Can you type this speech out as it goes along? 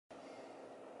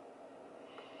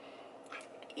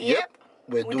Yep,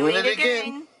 we're doing it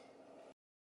again.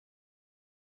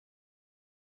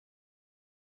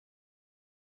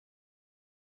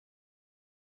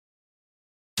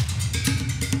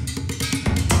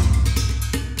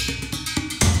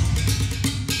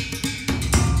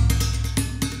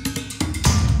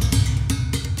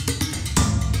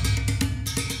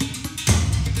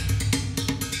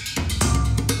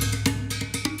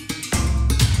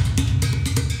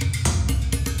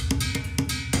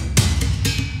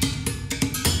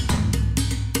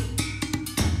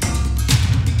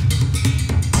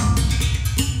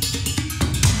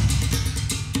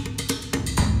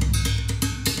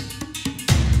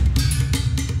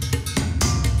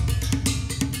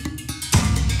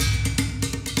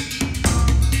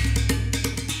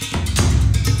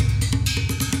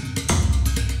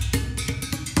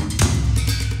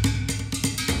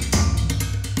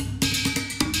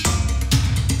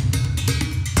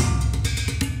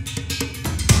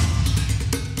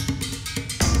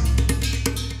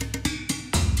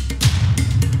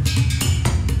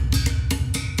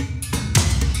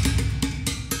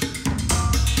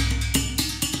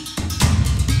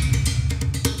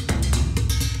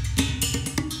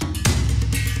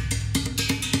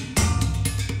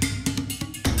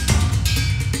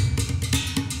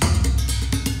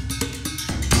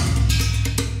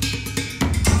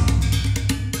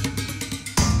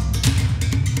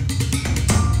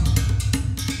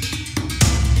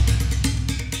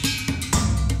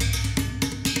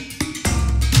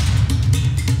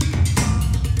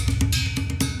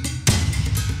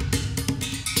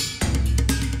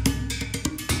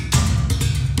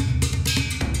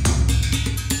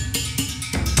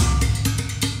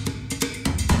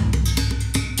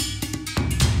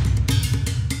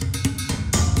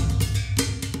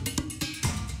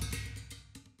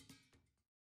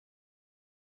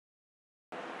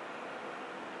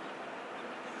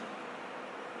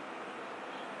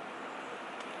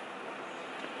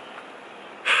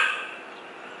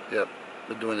 Yep,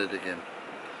 we're doing it again.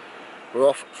 We're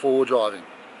off four-wheel driving.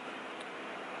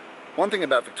 One thing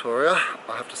about Victoria,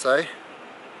 I have to say,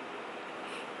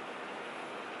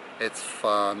 it's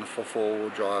fun for four-wheel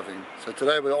driving. So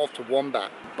today we're off to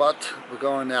Wombat, but we're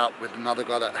going out with another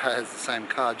guy that has the same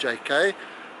car, JK,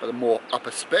 but a more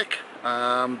upper spec,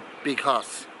 big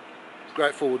Huss.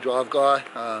 Great four-wheel drive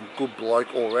guy, good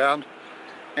bloke all round,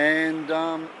 and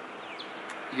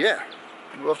yeah,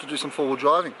 we're off to do some four-wheel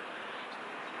driving.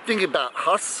 Think about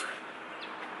Huss,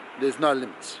 there's no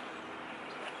limits.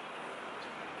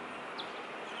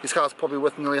 His car's probably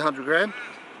worth nearly 100 grand.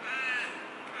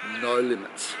 No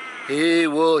limits. He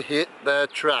will hit the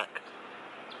track.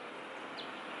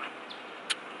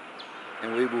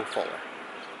 And we will follow.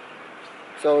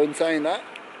 So in saying that,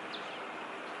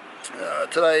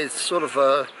 today is sort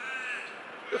of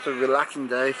just a relaxing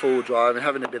day, four-wheel driving,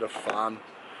 having a bit of fun,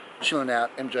 chilling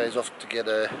out. MJ's off to get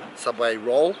a Subway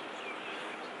roll.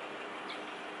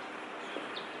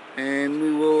 And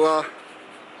we will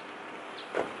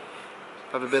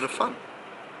have a bit of fun.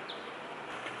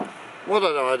 What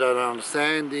I don't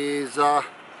understand is there's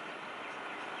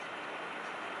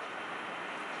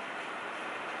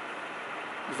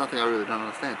nothing I really don't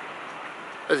understand.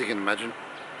 As you can imagine,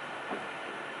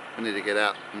 we need to get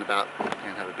out and about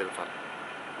and have a bit of fun.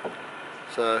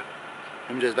 So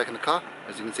MJ's back in the car,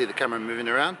 as you can see the camera moving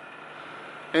around,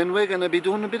 and we're going to be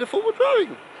doing a bit of forward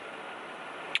driving.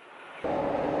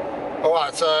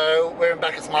 Alright, so we're in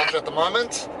Bacchus Market at the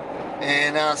moment,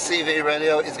 and our CV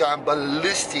radio is going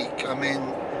ballistic. I mean,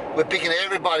 we're picking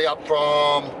everybody up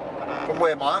from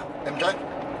where, Maya? MJ?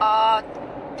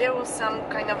 There was some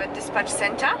kind of a dispatch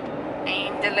center,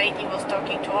 and the lady was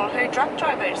talking to all her truck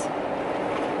drivers.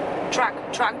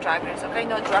 Truck drivers, okay?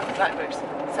 Not truck drivers.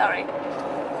 Sorry.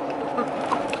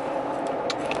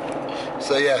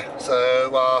 So yeah,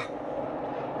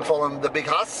 we're following the big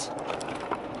Huss.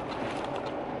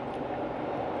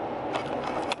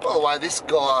 By the way, this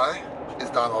guy has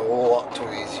done a lot to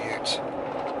his ute.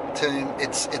 Tell him,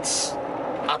 it's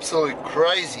absolutely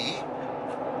crazy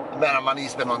the amount of money he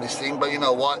spent on this thing, but you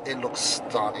know what? It looks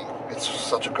stunning. It's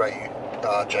such a great ute,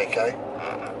 JK.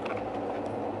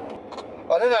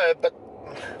 I don't know, but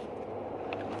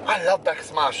I love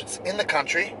Bacchus Marsh. It's in the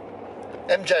country.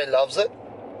 MJ loves it,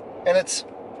 and it's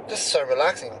just so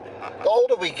relaxing. The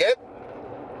older we get,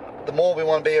 the more we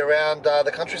want to be around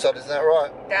the countryside, isn't that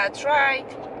right? That's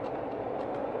right.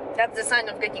 That's the sign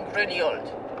of getting really old.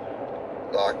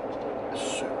 Like,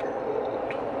 super old.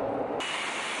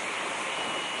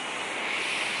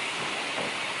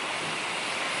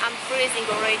 I'm freezing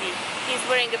already. He's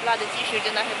wearing a bloody t-shirt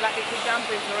and I have like a two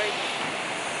jumpers already.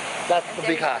 That's the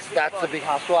big house. That's the big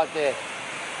house right there.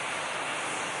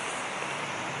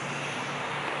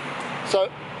 So,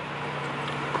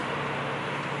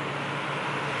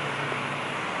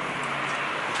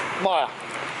 Maya,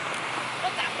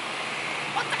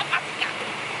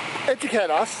 educate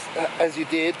us, as you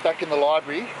did back in the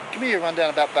library. Give me a rundown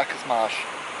about Bacchus Marsh.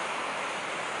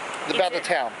 About the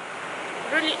town.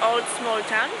 Really old small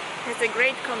town. Has a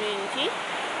great community.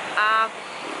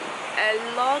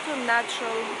 A lot of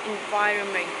natural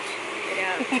environment.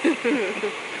 Yeah.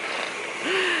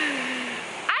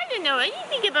 I don't know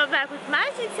anything about Bacchus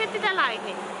Marsh except that I like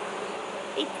it.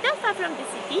 It's not far from the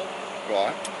city.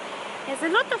 Right. There's a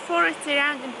lot of forests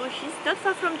around and bushes, not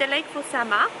far from the lake for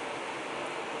summer.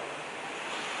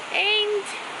 And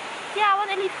yeah, I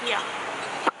want to live here.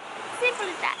 Simple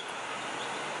as that.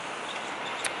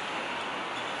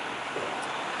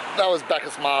 That was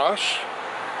Bacchus Marsh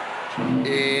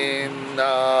in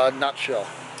a nutshell.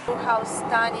 Look how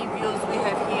stunning views we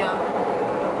have here.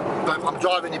 But I'm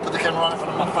driving, you put the camera on in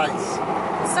front of my face.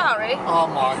 Sorry. Oh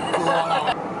my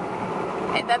god.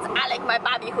 And that's Alec, my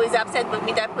baby, who is upset with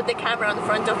me that I put the camera in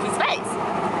front of his face.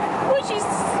 Which is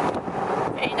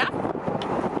fair enough.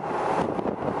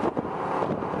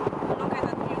 Look at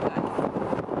that view, guys.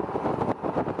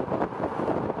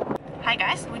 Hi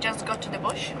guys, we just got to the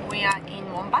bush. We are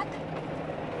in Wombat.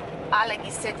 Alec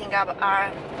is setting up our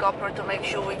GoPro to make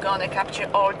sure we're gonna capture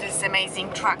all these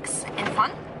amazing tracks and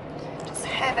fun. Just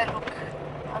have a look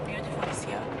how beautiful it is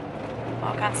here.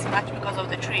 Well, I can't see much because of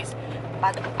the trees,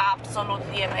 but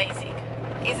absolutely amazing.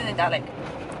 Isn't it, Alec?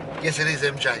 Yes, it is,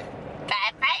 MJ.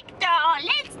 Perfecto!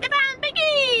 Let's the fun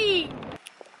begin!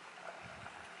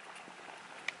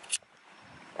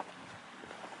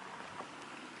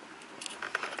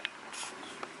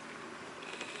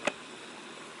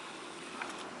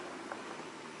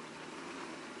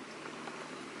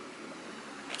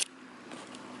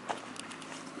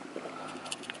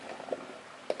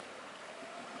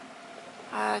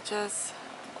 Just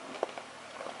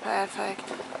perfect.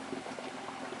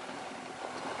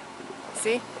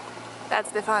 See?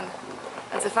 That's the fun.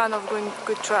 That's the fun of going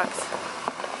good trucks.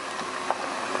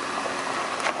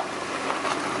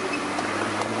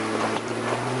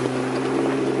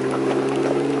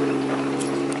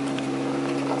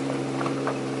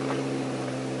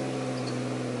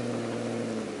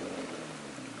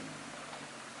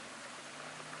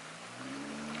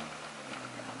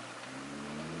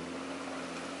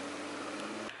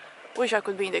 Wish I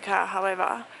could be in the car,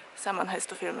 however, someone has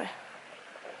to film me.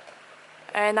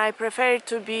 And I prefer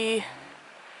to be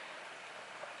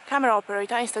camera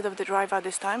operator instead of the driver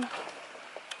this time.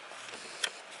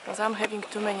 Because I'm having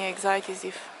too many anxieties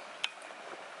if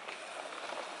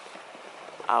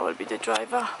I will be the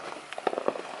driver.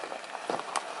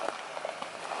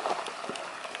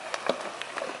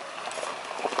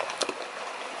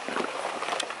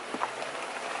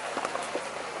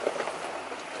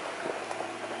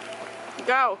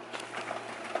 Go.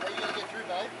 How are you gonna get through,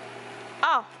 babe?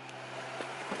 Oh.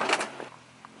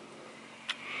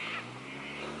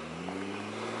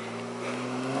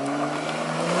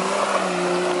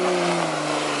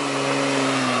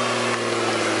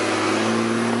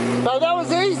 No, that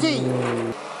was easy.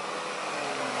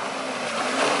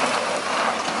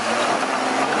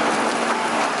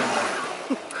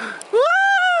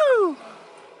 Woo!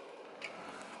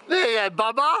 There you go,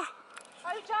 Bubba.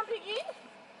 Are you jumping in?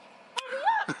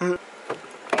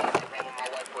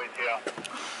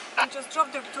 I just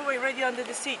dropped the two-way radio under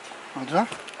the seat.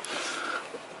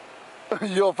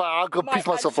 You're fine, I could piss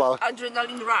myself off.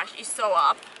 Adrenaline rush is so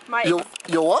up.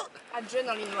 You're what?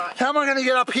 Adrenaline rush. How am I going to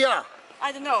get up here?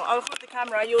 I don't know. I'll hold the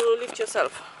camera. You will lift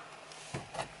yourself.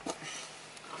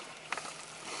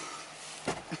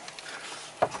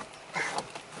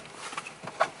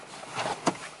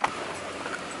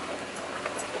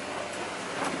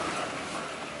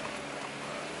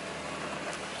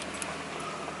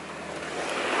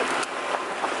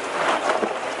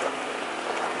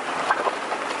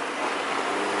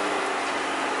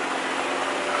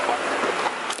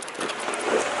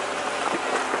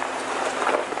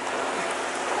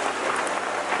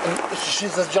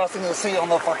 She's adjusting the seat on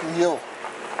the fucking hill.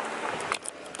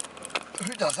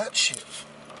 Who does that shit?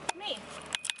 Me.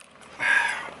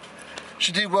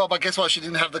 She did well, but guess what? She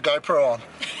didn't have the GoPro on.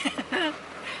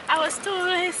 I was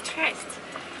too stressed.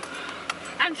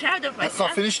 I'm proud of myself. That's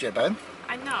not finished yet, babe.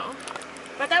 I know.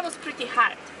 But that was pretty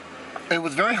hard. It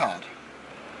was very hard.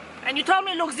 And you told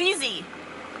me it looks easy.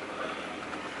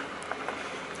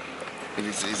 It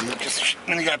is easy. Just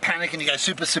when you go panic and you go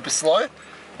super slow,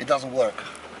 it doesn't work.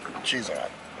 She's alright.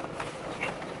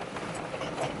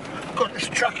 God, this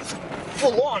truck is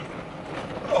full on.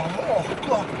 Oh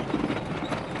God.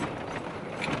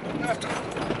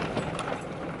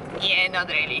 Yeah, no, not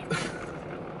really.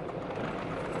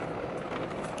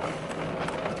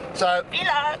 So,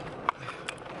 Pillar.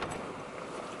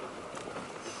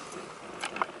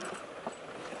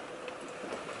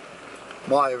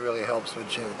 Maya really helps when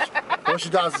she. What she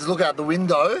does is look out the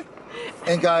window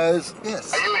and goes,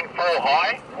 yes. Are you in 4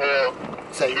 high or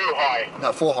Say, 2 high?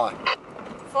 no, 4 high.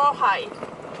 4 high.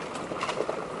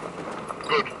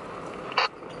 Good.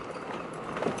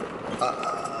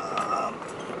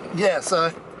 Yeah,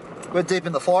 so we're deep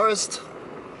in the forest.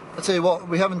 I tell you what,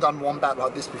 we haven't done wombat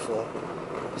like this before.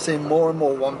 We're seeing more and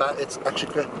more wombat. It's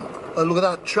actually good. Oh, look at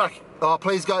that track. Oh,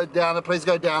 please go down it, please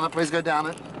go down it, please go down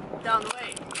it. Down the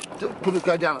way. Put it,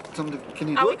 go down it. Can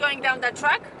you do Are we it? going down that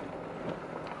track?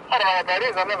 I don't know what that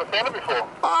is. I've never seen it before.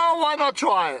 Oh, why not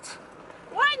try it?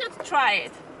 Why not try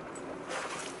it?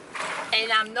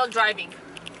 And I'm not driving.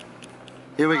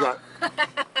 Here we go.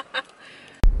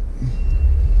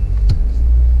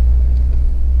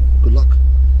 Good luck.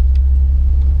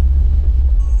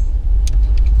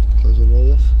 Close it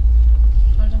all off.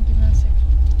 Hold on, give me a sec.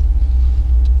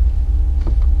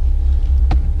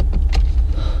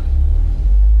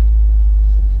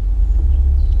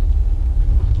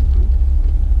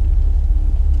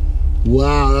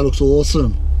 Wow, that looks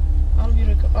awesome.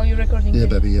 Are you recording? Yeah,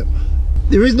 baby, yep.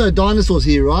 There is no dinosaurs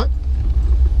here, right?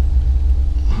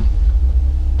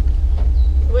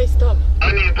 Wait, stop.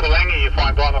 Only in Talangi you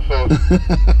find dinosaurs.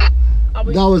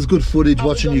 That was good footage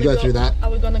watching you go through that. Are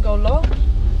we gonna go low?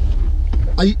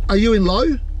 Are you in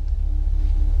low?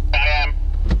 I am.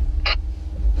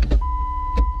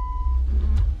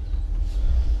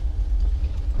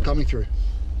 Coming through.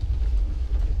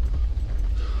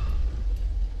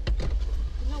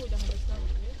 No, we don't have a stop.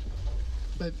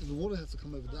 Babe, the water has to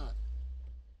come over that.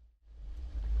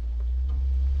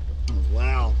 Oh,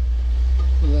 wow.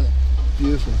 Look at that.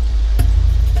 Beautiful.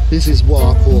 This is what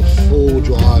I call full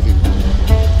driving.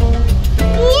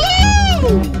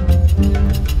 Woo!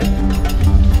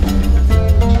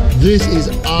 This is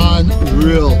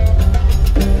unreal.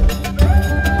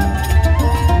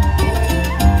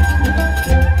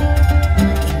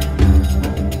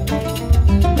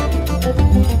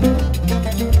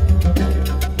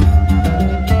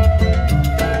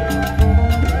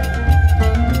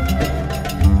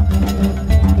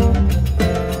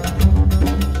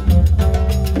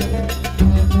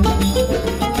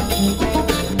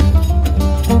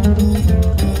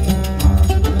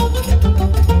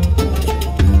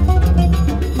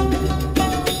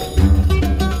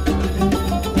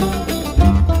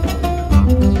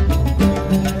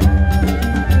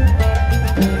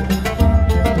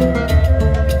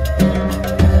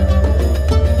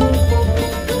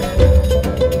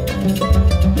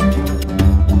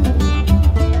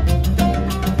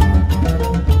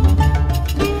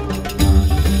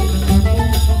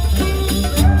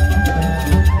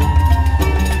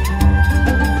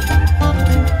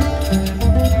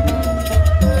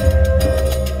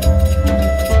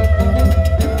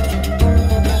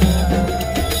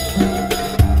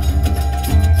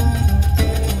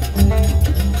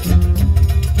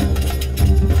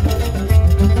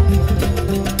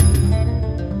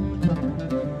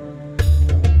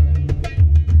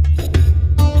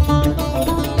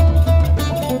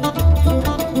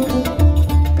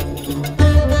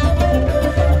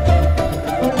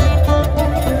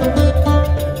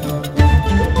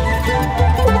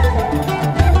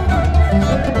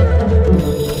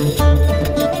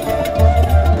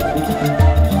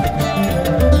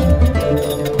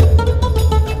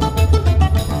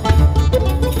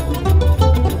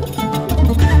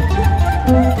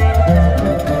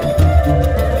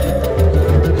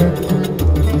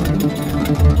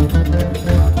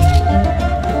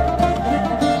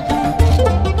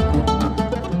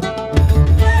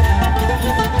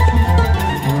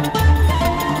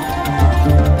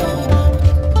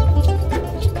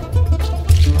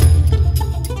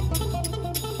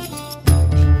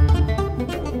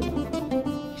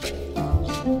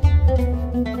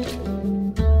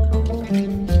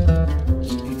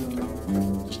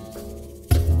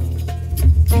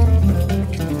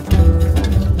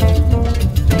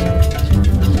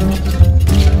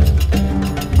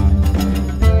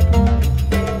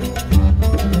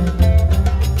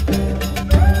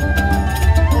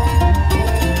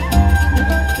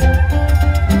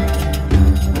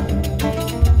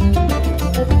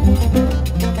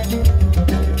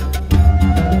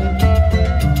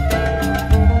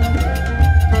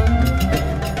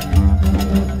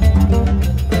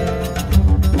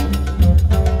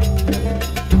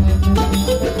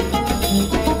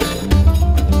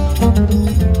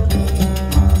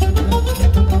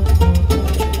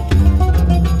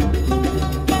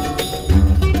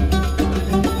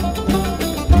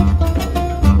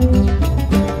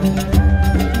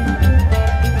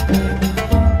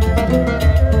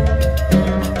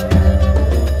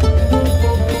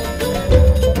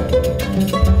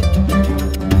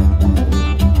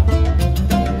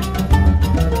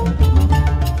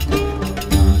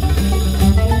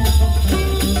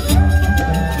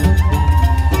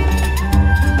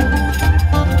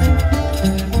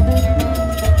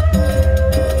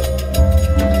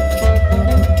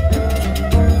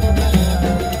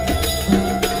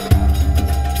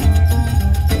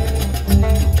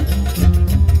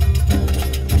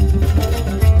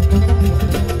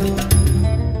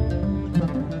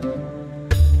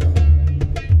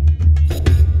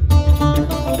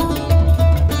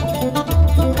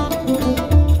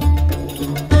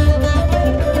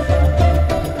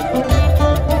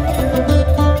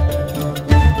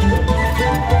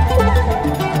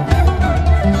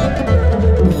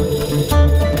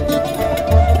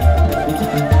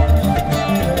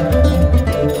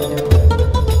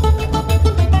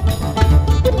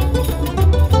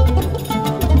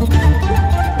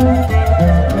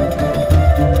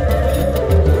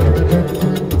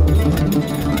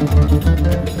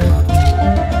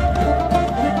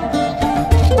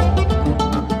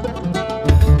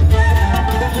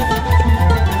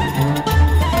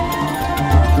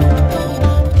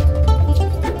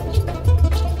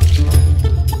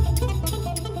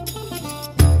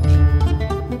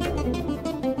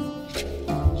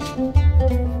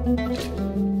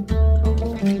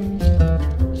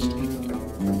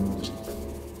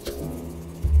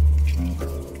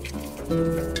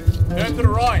 Turn to the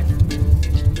right.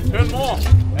 Turn more.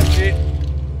 That's it.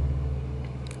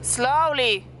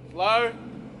 Slowly. Slow.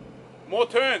 More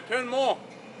turn. Turn more.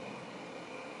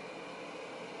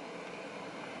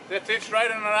 That's it.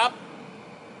 Straighten it up.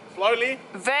 Slowly.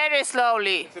 Very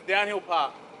slowly. It's a downhill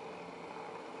part.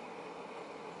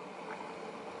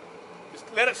 Just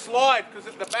let it slide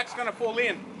because the back's going to fall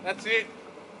in. That's it.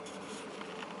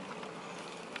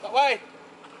 That way.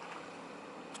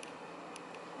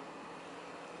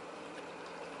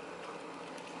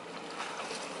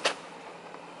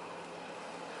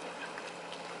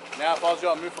 Now if I was you,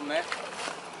 I'd move from there.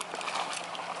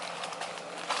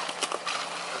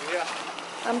 Over here.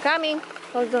 I'm coming.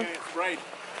 Hold on. Yeah, it's great.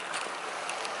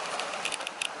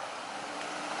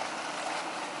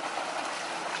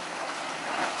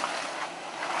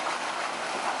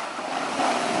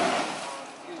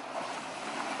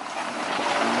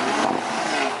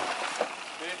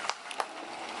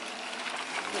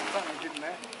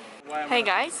 Hey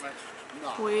guys,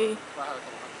 we're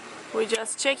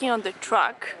just checking on the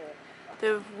truck.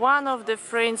 One of the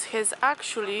friends has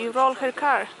actually rolled her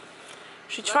car.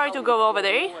 She tried to go over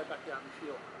there, Yeah,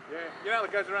 you know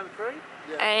that goes around the tree?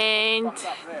 and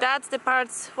that's the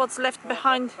parts what's left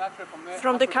behind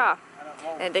from the car,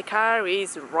 and the car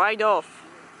is right off.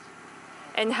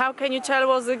 And how can you tell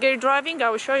was the girl driving? I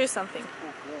will show you something.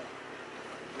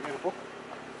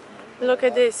 Look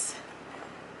at this.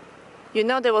 You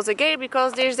know there was a girl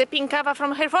because there's a pink cover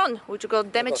from her phone which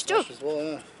got damaged too. Well,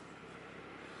 yeah.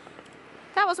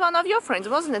 That was one of your friends,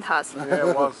 wasn't it, Haz? Yeah,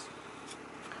 it was.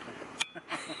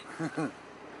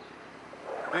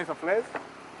 Need some flares?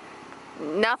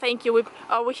 No, thank you. We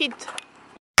hit.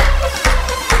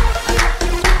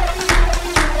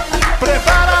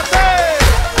 Prepárate.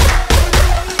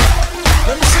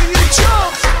 Let me see you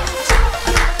jump.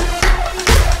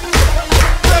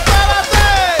 Prepárate.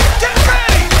 Get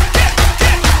ready.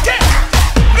 Get.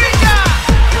 Brinca.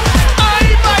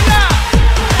 Ahí baila.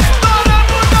 Todo el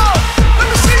mundo. Let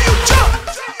me see you jump.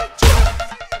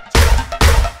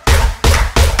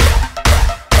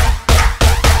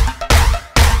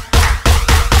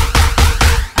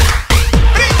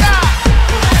 Brinca.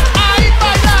 Ahí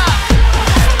baila.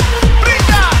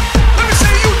 Brinca. Let me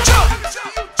see you jump.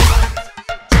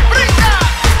 Brinca.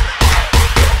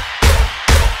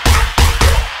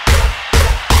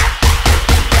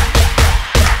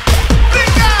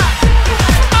 Brinca.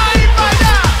 Ahí baila.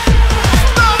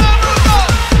 Todo el mundo.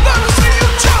 Let me see you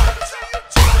jump.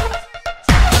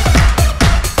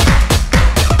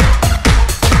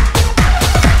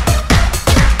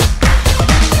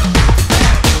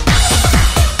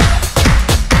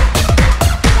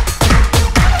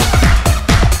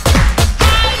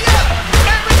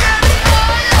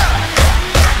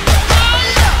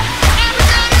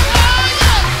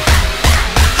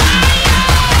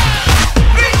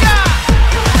 Brinca,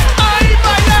 ahí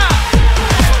baila,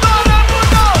 todo el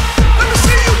mundo, let me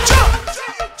see you jump.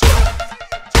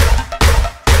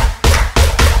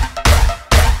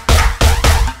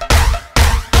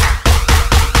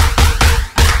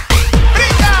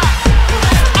 Brinca,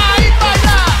 ahí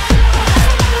baila,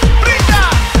 brinca,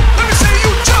 let me see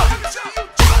you jump.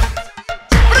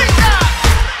 Brinca.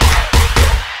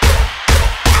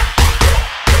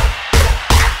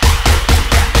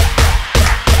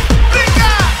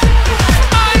 Brinca,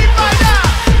 ahí baila,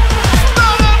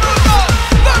 todo el mundo,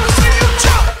 let me see you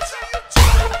jump.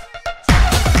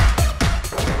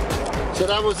 So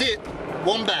that was it.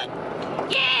 Wombat.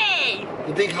 Yay!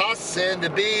 The big Huss and the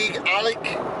big Alec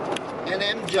and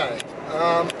MJ.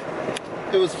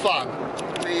 It was fun.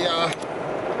 We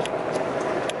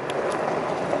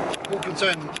were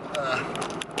concerned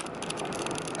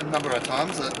a number of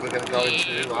times that we're going to go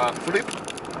into flip.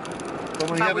 But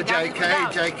when you have we a done it JK,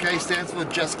 without. JK stands for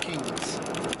Just Kings.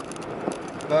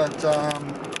 But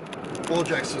all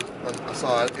jokes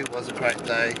aside, it was a great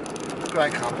day,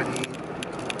 great company,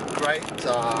 great,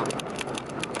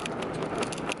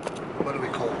 what do we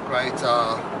call it? Great,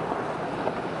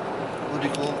 what do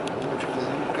you call it?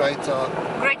 Great,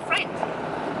 Great friend.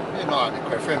 yeah, not a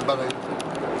great friend, but an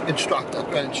instructor,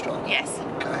 great instructor. Yes.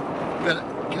 Okay. But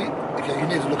you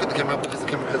need to look at the camera because the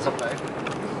camera has updated.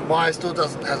 Maya still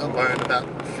hasn't learned about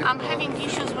I'm having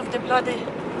issues with the bloody,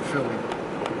 filming.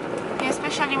 yeah,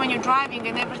 especially when you're driving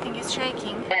and everything is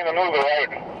shaking. In the middle of the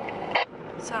road.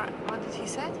 Sorry, what did he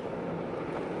say?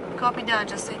 Copy that,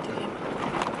 just say to him.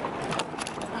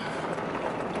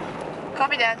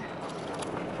 Copy that.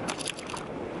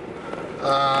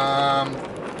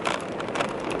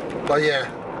 But yeah,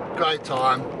 great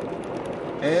time,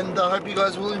 and I hope you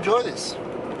guys will enjoy this.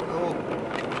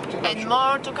 And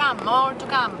more to come,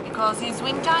 because because it's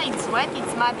winter, it's wet,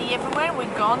 it's muddy everywhere.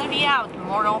 We're gonna be out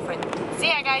more often. See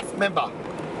ya, guys. Remember,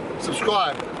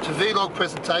 subscribe to Vlog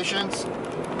Presentations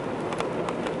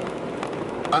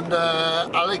under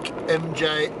Alec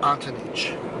MJ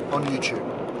Antonich on YouTube.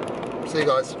 See you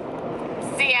guys.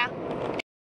 See ya.